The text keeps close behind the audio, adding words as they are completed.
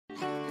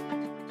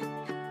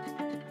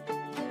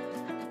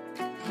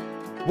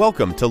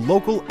Welcome to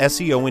Local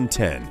SEO in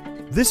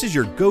 10. This is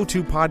your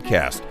go-to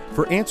podcast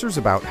for answers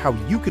about how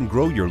you can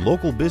grow your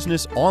local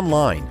business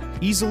online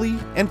easily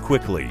and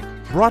quickly.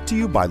 Brought to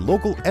you by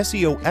local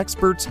SEO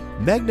experts,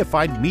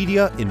 Magnified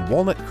Media in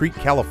Walnut Creek,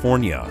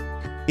 California.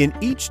 In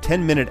each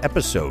 10-minute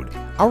episode,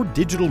 our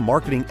digital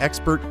marketing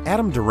expert,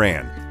 Adam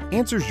Duran,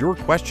 answers your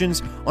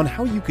questions on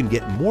how you can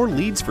get more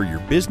leads for your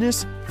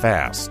business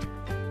fast.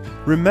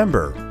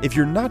 Remember, if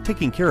you're not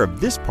taking care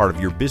of this part of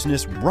your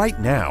business right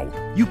now,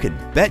 you can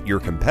bet your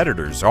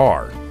competitors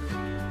are.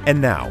 And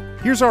now,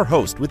 here's our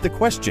host with the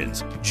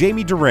questions,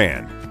 Jamie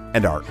Duran,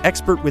 and our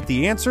expert with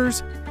the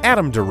answers,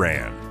 Adam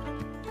Duran.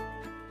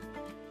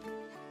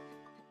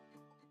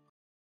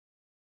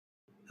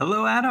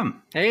 Hello,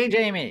 Adam. Hey,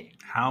 Jamie.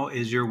 How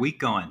is your week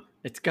going?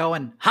 It's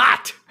going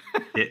hot.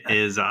 It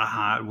is a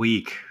hot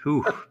week.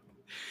 Whew.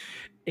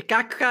 It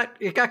got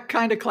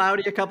kind of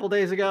cloudy a couple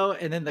days ago,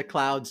 and then the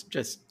clouds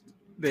just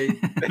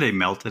they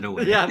melted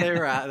away. Yeah, they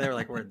were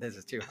like, this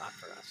is too hot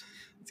for us.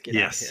 Let's get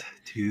out of here.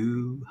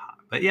 Too hot.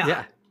 But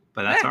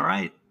but that's all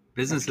right.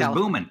 Business is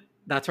booming.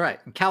 That's right.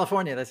 In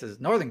California, this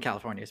is Northern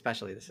California,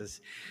 especially. This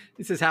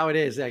is how it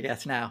is, I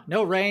guess now.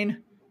 No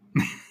rain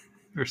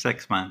for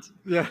 6 months.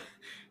 Yeah.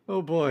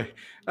 Oh boy.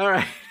 All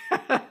right.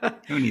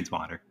 Who needs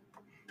water?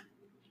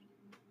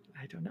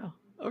 I don't know.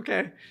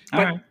 Okay.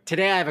 All right.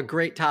 Today I have a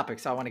great topic,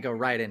 so I want to go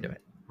right into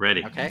it.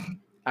 Ready. Okay.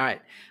 All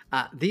right.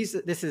 This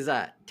is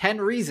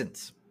 10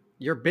 reasons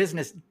your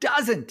business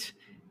doesn't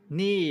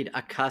need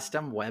a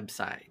custom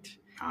website.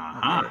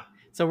 Uh-huh. Okay.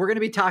 So we're going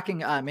to be talking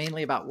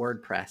mainly about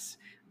WordPress,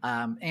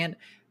 and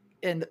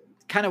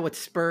kind of what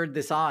spurred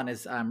this on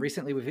is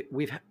recently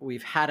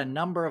we've had a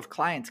number of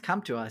clients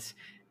come to us,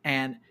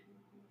 and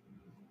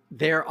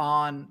they're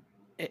on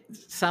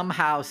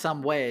somehow,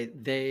 some way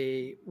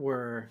they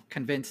were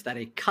convinced that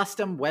a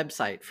custom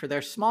website for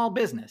their small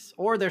business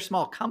or their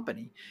small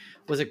company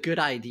was a good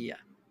idea.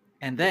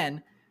 And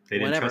then they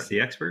didn't trust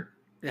the expert.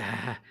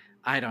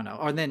 I don't know.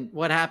 Or then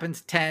what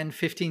happens $10,000,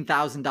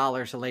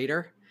 $15,000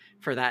 later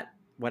for that,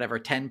 whatever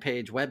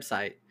 10-page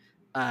website,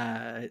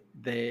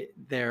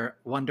 they're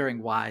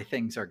wondering why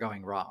things are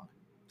going wrong.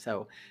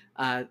 So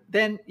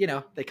then,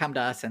 they come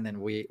to us, and then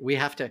we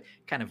have to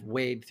kind of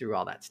wade through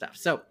all that stuff.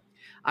 So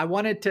I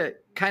wanted to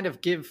kind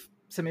of give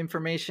some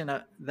information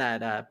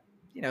that,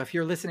 if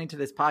you're listening to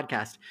this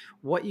podcast,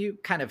 what you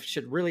kind of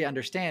should really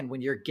understand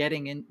when you're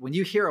when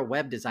you hear a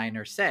web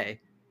designer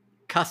say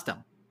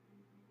custom.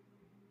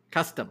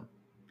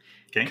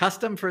 Okay.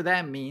 Custom for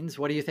them means,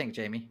 what do you think,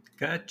 Jamie?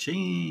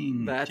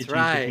 Ka-ching. That's Cha-ching,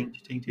 right.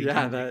 cha-ching,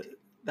 Yeah.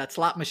 That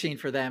slot machine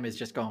for them is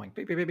just going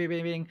bing, bing, bing, bing,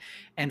 bing, bing.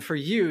 And for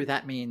you,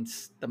 that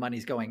means the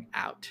money's going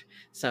out.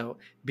 So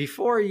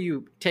before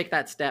you take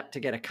that step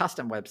to get a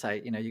custom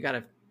website, you got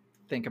to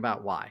think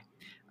about why.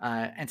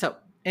 And so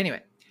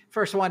anyway,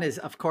 first one is,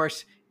 of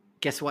course,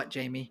 guess what,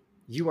 Jamie?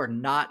 You are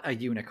not a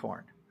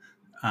unicorn.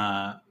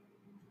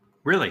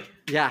 Really?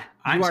 Yeah.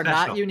 You are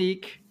not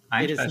unique.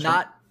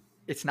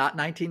 It's not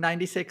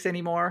 1996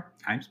 anymore.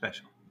 I'm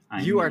special.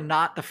 You are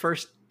not the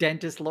first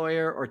dentist,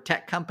 lawyer, or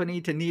tech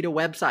company to need a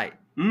website.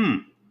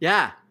 Mm.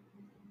 Yeah.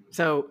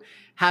 So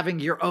having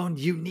your own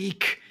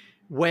unique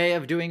way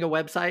of doing a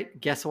website,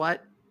 guess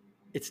what?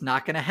 It's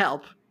not going to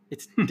help.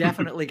 It's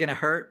definitely going to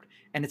hurt,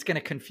 and it's going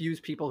to confuse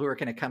people who are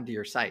going to come to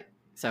your site.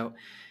 So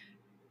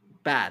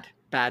bad.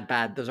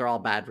 Those are all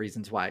bad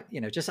reasons why.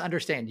 Just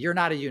understand you're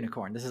not a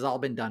unicorn. This has all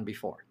been done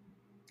before.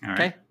 All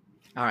okay. Right.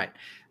 All right.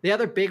 The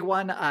other big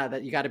one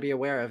that you got to be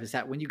aware of is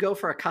that when you go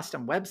for a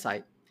custom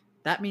website,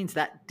 that means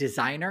that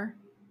designer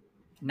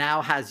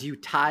now has you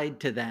tied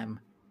to them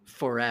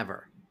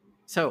forever.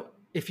 So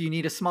if you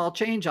need a small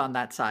change on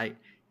that site,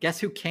 guess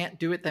who can't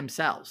do it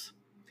themselves?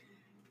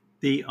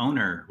 The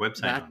owner,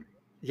 website owner.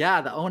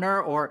 Yeah, the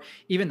owner, or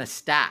even the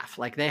staff.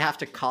 Like, they have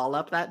to call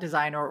up that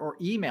designer or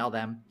email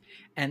them,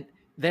 and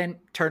then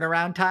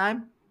turnaround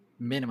time,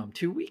 minimum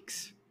 2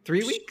 weeks,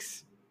 3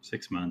 weeks.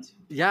 6 months.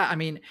 Yeah, I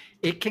mean,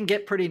 it can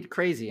get pretty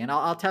crazy, and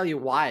I'll tell you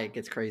why it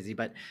gets crazy.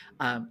 But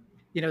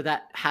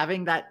that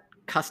having that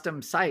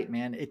custom site,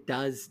 man, it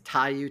does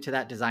tie you to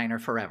that designer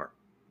forever.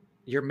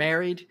 You're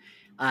married,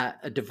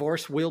 a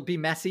divorce will be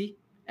messy,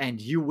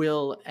 and you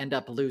will end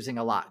up losing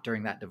a lot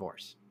during that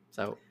divorce.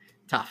 So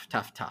tough.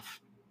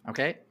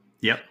 Okay.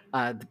 Yep.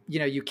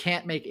 You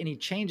can't make any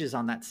changes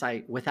on that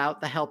site without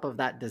the help of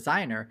that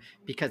designer,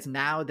 because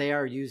now they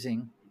are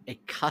using a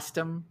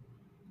custom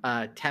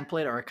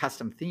template or a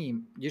custom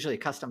theme, usually a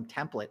custom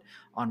template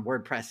on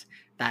WordPress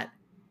that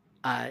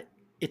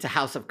it's a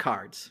house of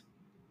cards.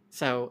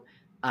 So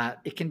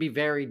it can be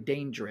very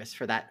dangerous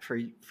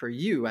for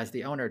you as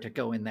the owner to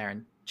go in there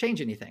and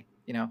change anything,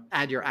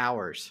 add your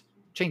hours,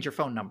 change your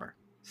phone number,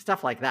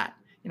 stuff like that,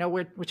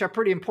 which are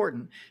pretty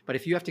important. But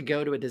if you have to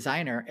go to a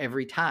designer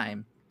every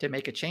time to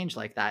make a change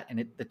like that,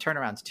 and the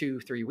turnaround's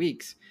 2-3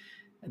 weeks,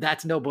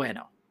 that's no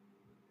bueno.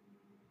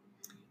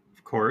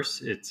 Of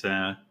course, it's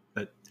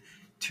but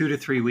 2 to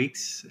 3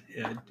 weeks,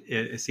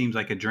 it seems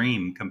like a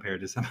dream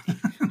compared to some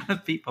of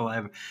the people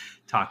I've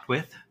talked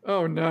with.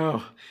 Oh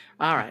no.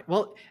 All right.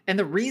 Well, and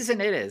the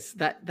reason it is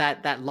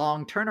that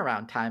long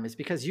turnaround time is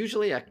because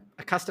usually a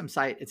custom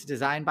site, it's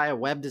designed by a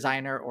web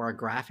designer or a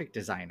graphic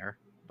designer,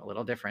 a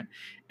little different.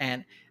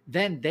 And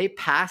then they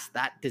pass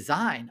that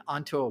design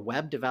onto a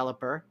web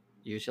developer,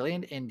 usually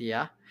in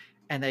India,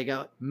 and they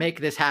go, make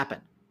this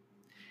happen.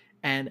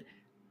 And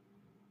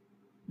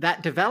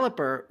that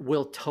developer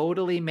will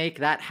totally make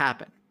that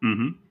happen.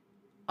 Mm-hmm.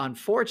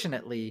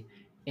 Unfortunately,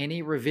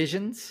 any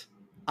revisions,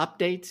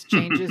 updates,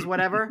 changes,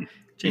 whatever,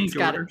 Change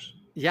orders.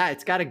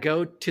 it's got to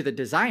go to the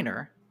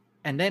designer,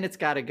 and then it's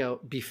got to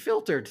be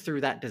filtered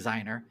through that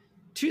designer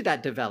to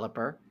that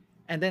developer,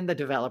 and then the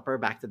developer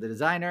back to the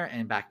designer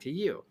and back to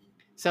you.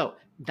 So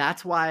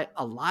that's why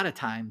a lot of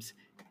times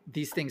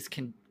these things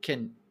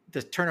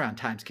the turnaround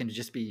times can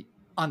just be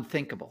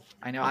unthinkable.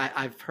 I know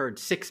I've heard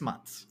 6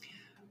 months.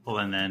 Well,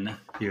 and then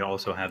you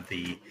also have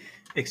the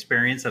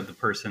experience of the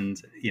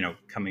person's,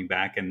 coming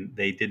back and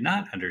they did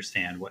not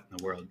understand what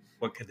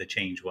the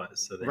change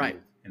was. So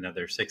then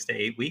another 6 to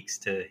 8 weeks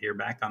to hear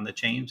back on the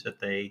change and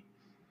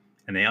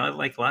they all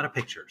like a lot of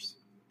pictures.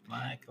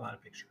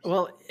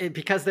 Well,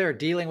 because they're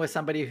dealing with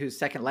somebody whose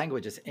second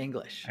language is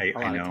English a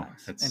lot of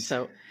times. And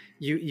so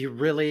you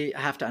really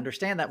have to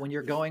understand that when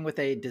you're going with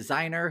a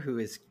designer who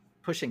is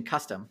pushing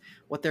custom,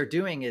 what they're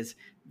doing is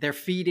they're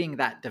feeding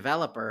that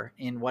developer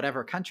in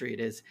whatever country it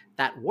is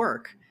that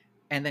work,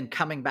 and then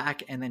coming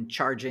back and then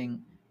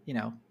charging,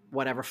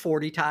 whatever,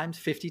 40 times,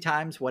 50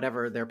 times,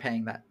 whatever they're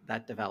paying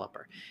that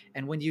developer.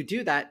 And when you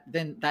do that,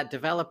 then that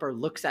developer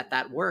looks at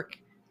that work.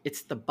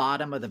 It's the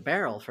bottom of the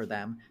barrel for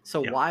them.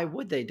 So why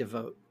would they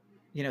devote?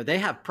 They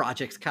have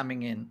projects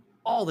coming in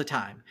all the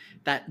time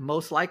that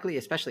most likely,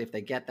 especially if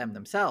they get them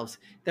themselves,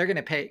 they're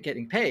going to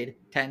getting paid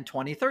 10,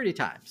 20, 30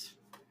 times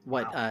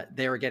what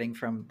they were getting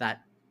from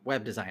that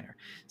web designer.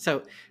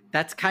 So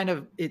that's kind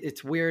of,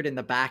 it's weird in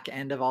the back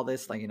end of all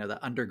this, like,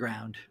 the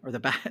underground or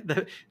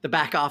the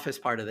back office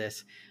part of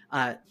this.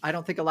 I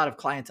don't think a lot of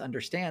clients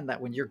understand that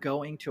when you're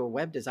going to a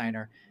web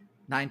designer,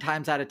 9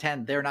 times out of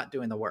 10, they're not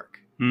doing the work.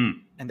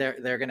 And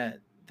they're going to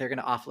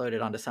offload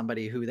it onto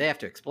somebody who they have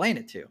to explain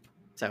it to.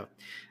 So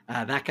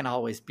that can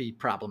always be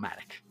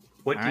problematic.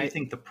 What do you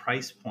think the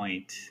price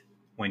point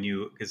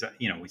because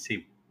we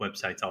see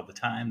websites all the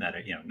time that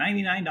are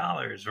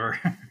 $99 for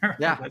a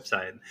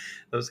website,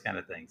 those kind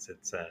of things.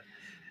 It's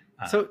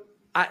so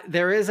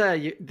there is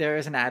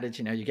an adage,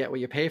 you get what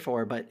you pay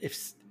for. But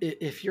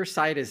if your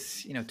site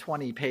is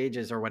 20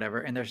 pages or whatever,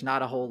 and there's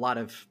not a whole lot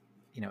of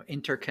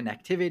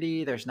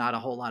interconnectivity, there's not a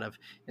whole lot of,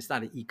 it's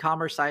not an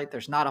e-commerce site,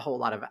 there's not a whole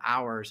lot of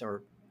hours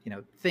or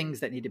things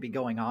that need to be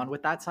going on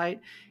with that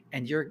site,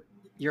 and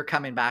you're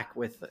coming back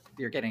with,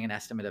 you're getting an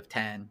estimate of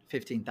 10,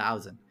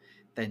 15,000,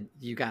 then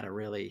you got to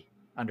really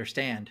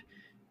understand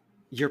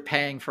you're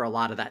paying for a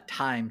lot of that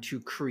time to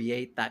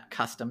create that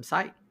custom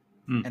site.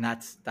 And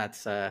that's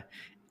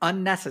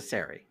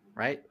unnecessary,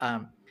 right?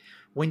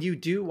 When you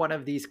do one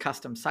of these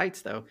custom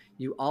sites though,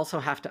 you also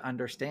have to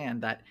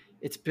understand that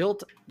it's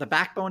built, the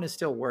backbone is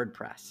still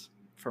WordPress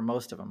for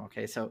most of them.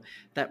 Okay. So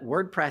that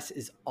WordPress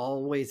is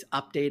always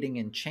updating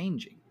and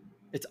changing.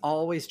 It's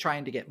always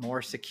trying to get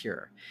more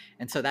secure.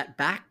 And so that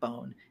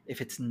backbone,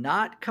 if it's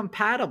not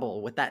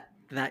compatible with that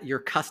your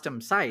custom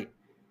site,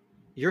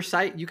 your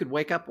site, you could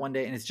wake up one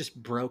day and it's just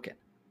broken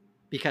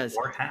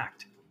or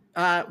hacked.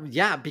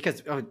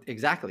 Because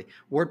exactly.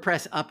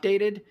 WordPress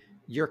updated,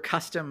 your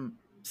custom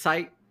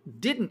site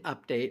didn't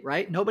update,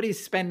 right?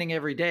 Nobody's spending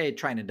every day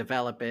trying to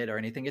develop it or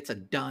anything. It's a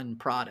done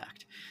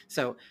product.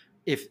 So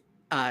if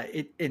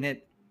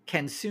it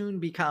can soon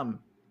become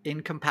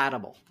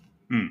incompatible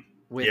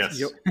with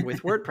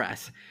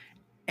WordPress,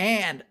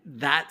 and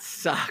that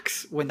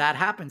sucks when that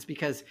happens,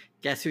 because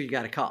guess who you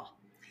got to call?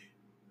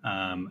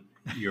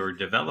 Your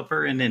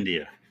developer in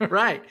India.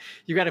 Right.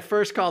 You got to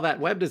first call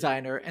that web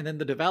designer and then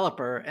the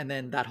developer, and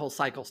then that whole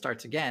cycle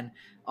starts again,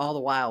 all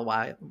the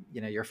while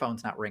your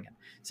phone's not ringing.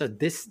 So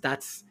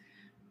that's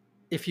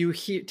if you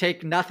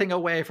take nothing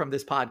away from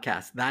this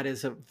podcast, that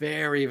is a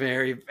very,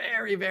 very,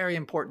 very, very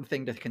important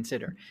thing to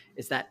consider,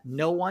 is that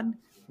no one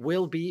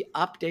will be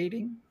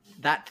updating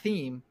that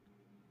theme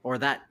or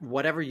that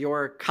whatever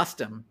your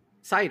custom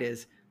site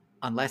is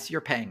unless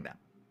you're paying them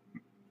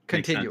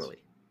continually.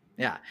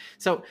 Yeah.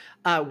 So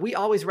we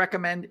always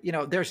recommend,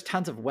 there's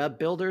tons of web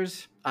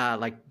builders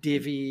like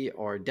Divi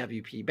or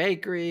WP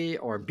Bakery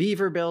or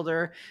Beaver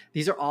Builder.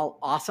 These are all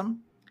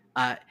awesome.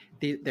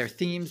 They're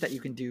themes that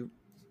you can do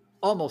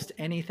almost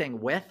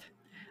anything with.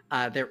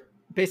 It's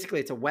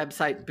a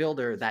website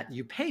builder that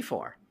you pay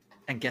for.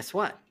 And guess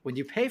what? When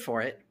you pay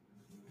for it,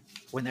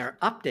 when there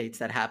are updates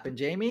that happen,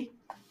 Jamie,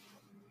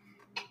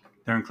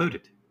 they're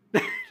included.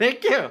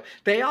 Thank you.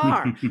 They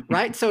are,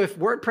 right? So if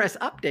WordPress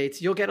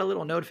updates, you'll get a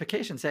little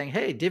notification saying,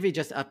 hey, Divi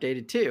just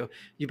updated too.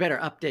 You better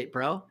update,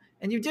 bro.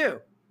 And you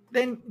do.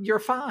 Then you're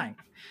fine.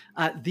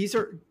 These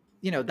are,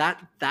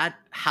 that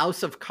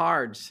house of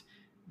cards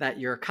that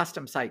your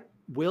custom site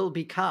will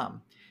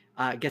become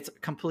gets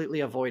completely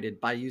avoided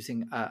by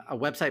using a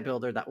website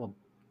builder that will,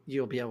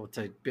 you'll be able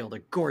to build a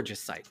gorgeous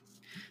site.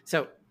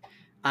 So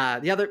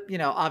the other,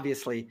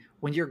 obviously,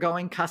 when you're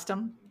going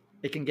custom,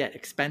 it can get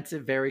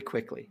expensive very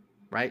quickly,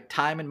 right?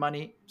 Time and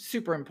money,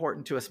 super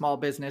important to a small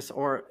business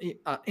or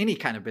any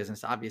kind of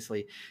business,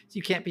 obviously. So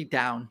you can't be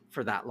down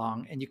for that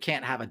long, and you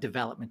can't have a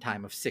development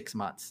time of 6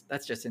 months.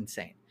 That's just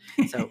insane.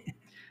 So,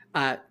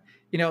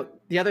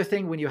 the other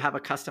thing when you have a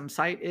custom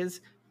site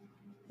is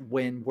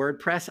when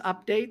WordPress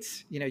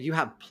updates, you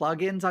have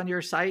plugins on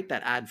your site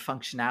that add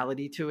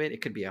functionality to it.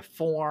 It could be a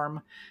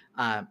form.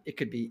 It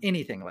could be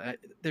anything.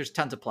 There's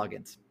tons of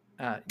plugins,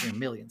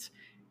 millions.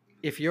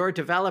 If your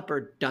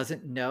developer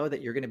doesn't know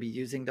that you're going to be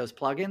using those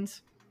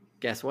plugins,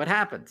 guess what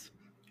happens?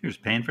 You're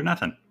just paying for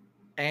nothing.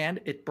 And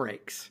it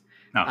breaks.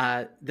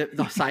 No.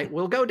 The site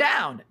will go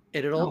down.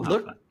 It'll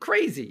look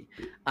crazy.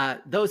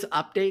 Those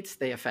updates,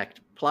 they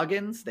affect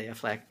plugins. They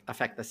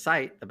affect the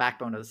site, the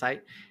backbone of the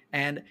site.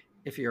 And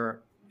if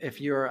your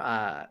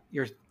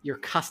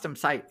custom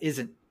site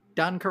isn't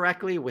done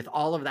correctly with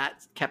all of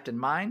that kept in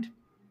mind,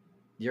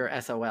 you're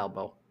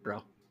SOL,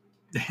 bro.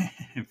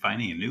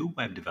 Finding a new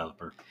web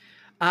developer.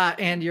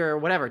 And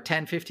you're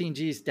 10, 15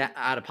 G's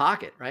out of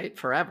pocket, right?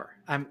 Forever.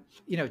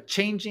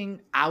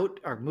 Changing out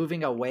or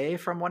moving away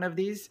from one of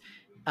these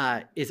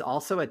is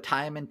also a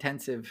time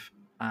intensive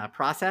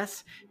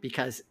process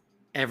because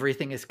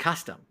everything is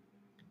custom.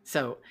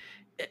 So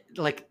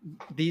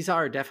these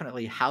are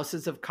definitely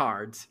houses of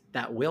cards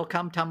that will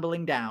come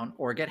tumbling down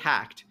or get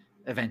hacked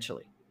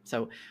eventually.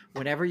 So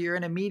whenever you're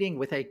in a meeting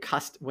with a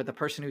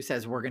person who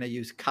says we're going to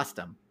use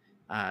custom,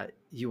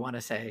 you want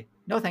to say,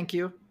 no, thank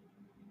you.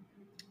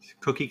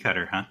 Cookie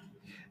cutter, huh?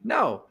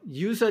 No,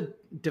 use a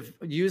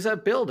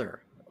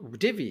builder,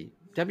 Divi,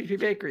 WP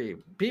Bakery,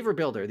 Beaver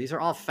Builder. These are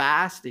all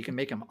fast. You can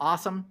make them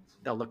awesome.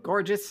 They'll look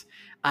gorgeous,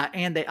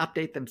 and they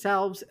update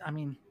themselves. I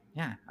mean,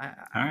 yeah,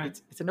 all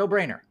right. It's a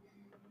no-brainer.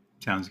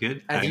 Sounds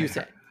good. As you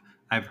say.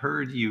 I've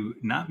heard you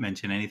not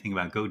mention anything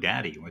about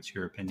GoDaddy. What's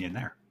your opinion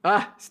there?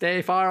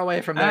 Stay far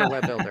away from their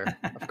web builder,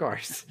 of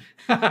course.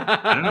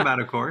 I don't know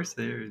about, of course.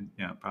 They're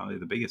probably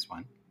the biggest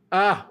one.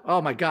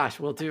 Oh my gosh,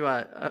 we'll do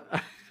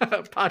a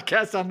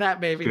podcast on that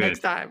maybe next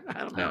time. I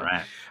don't know. All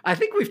right. I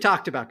think we've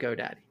talked about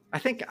GoDaddy. I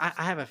think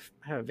I have a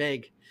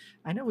vague.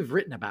 I know we've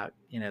written about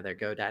their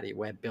GoDaddy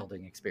web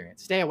building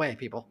experience. Stay away,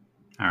 people.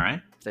 All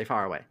right. Stay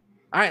far away.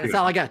 All right, that's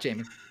all I got,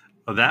 Jamie.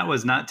 Well, that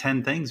was not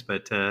 10 things,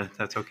 but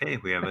that's okay.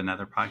 We have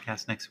another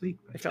podcast next week.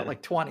 But, it felt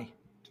like 20.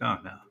 Oh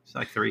no, it's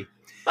like 3.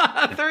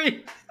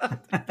 3.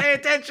 Pay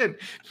attention.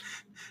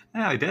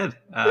 Yeah, I did.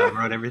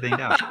 Wrote everything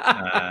down.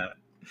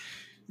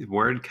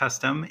 Word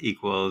custom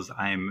equals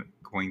I'm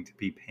going to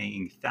be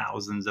paying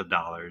thousands of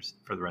dollars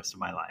for the rest of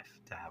my life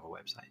to have a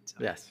website. So.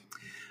 Yes.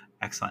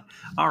 Excellent.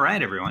 All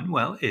right, everyone.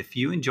 Well, if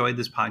you enjoyed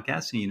this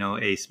podcast and you know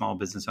a small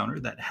business owner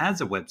that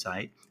has a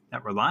website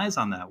that relies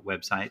on that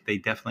website, they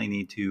definitely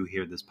need to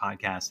hear this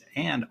podcast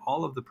and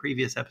all of the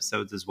previous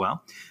episodes as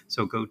well.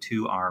 So go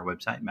to our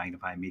website,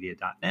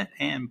 magnifymedia.net,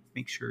 and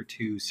make sure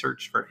to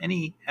search for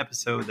any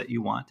episode that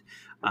you want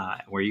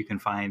where you can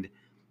find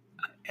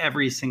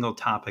every single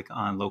topic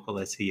on local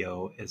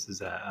SEO. This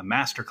is a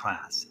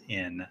masterclass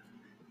in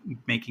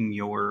making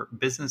your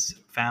business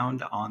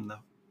found on the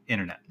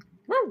internet.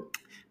 Woo!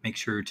 Make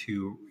sure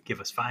to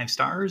give us 5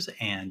 stars,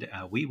 and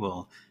we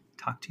will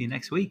talk to you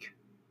next week.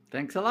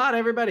 Thanks a lot,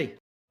 everybody.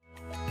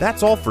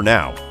 That's all for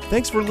now.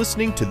 Thanks for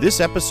listening to this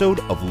episode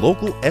of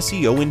Local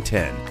SEO in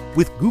 10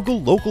 with Google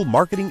local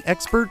marketing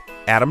expert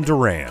Adam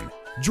Duran.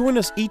 Join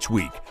us each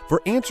week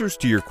for answers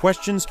to your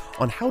questions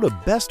on how to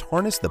best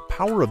harness the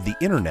power of the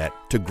internet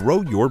to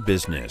grow your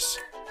business.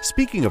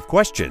 Speaking of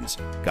questions,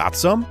 got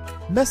some?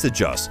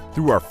 Message us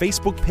through our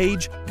Facebook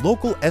page,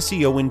 Local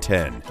SEO in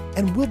 10,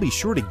 and we'll be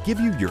sure to give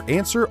you your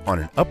answer on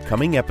an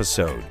upcoming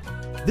episode.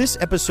 This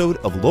episode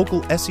of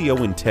Local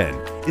SEO in 10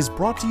 is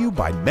brought to you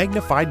by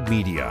Magnified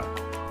Media,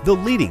 the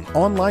leading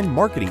online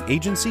marketing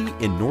agency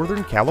in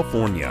Northern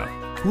California,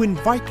 who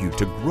invite you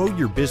to grow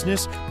your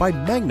business by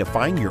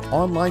magnifying your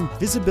online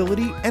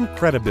visibility and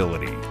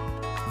credibility.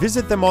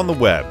 Visit them on the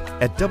web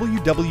at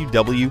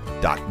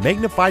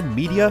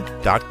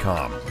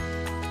www.magnifiedmedia.com.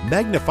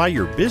 Magnify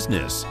your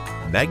business,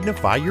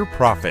 magnify your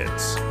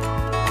profits.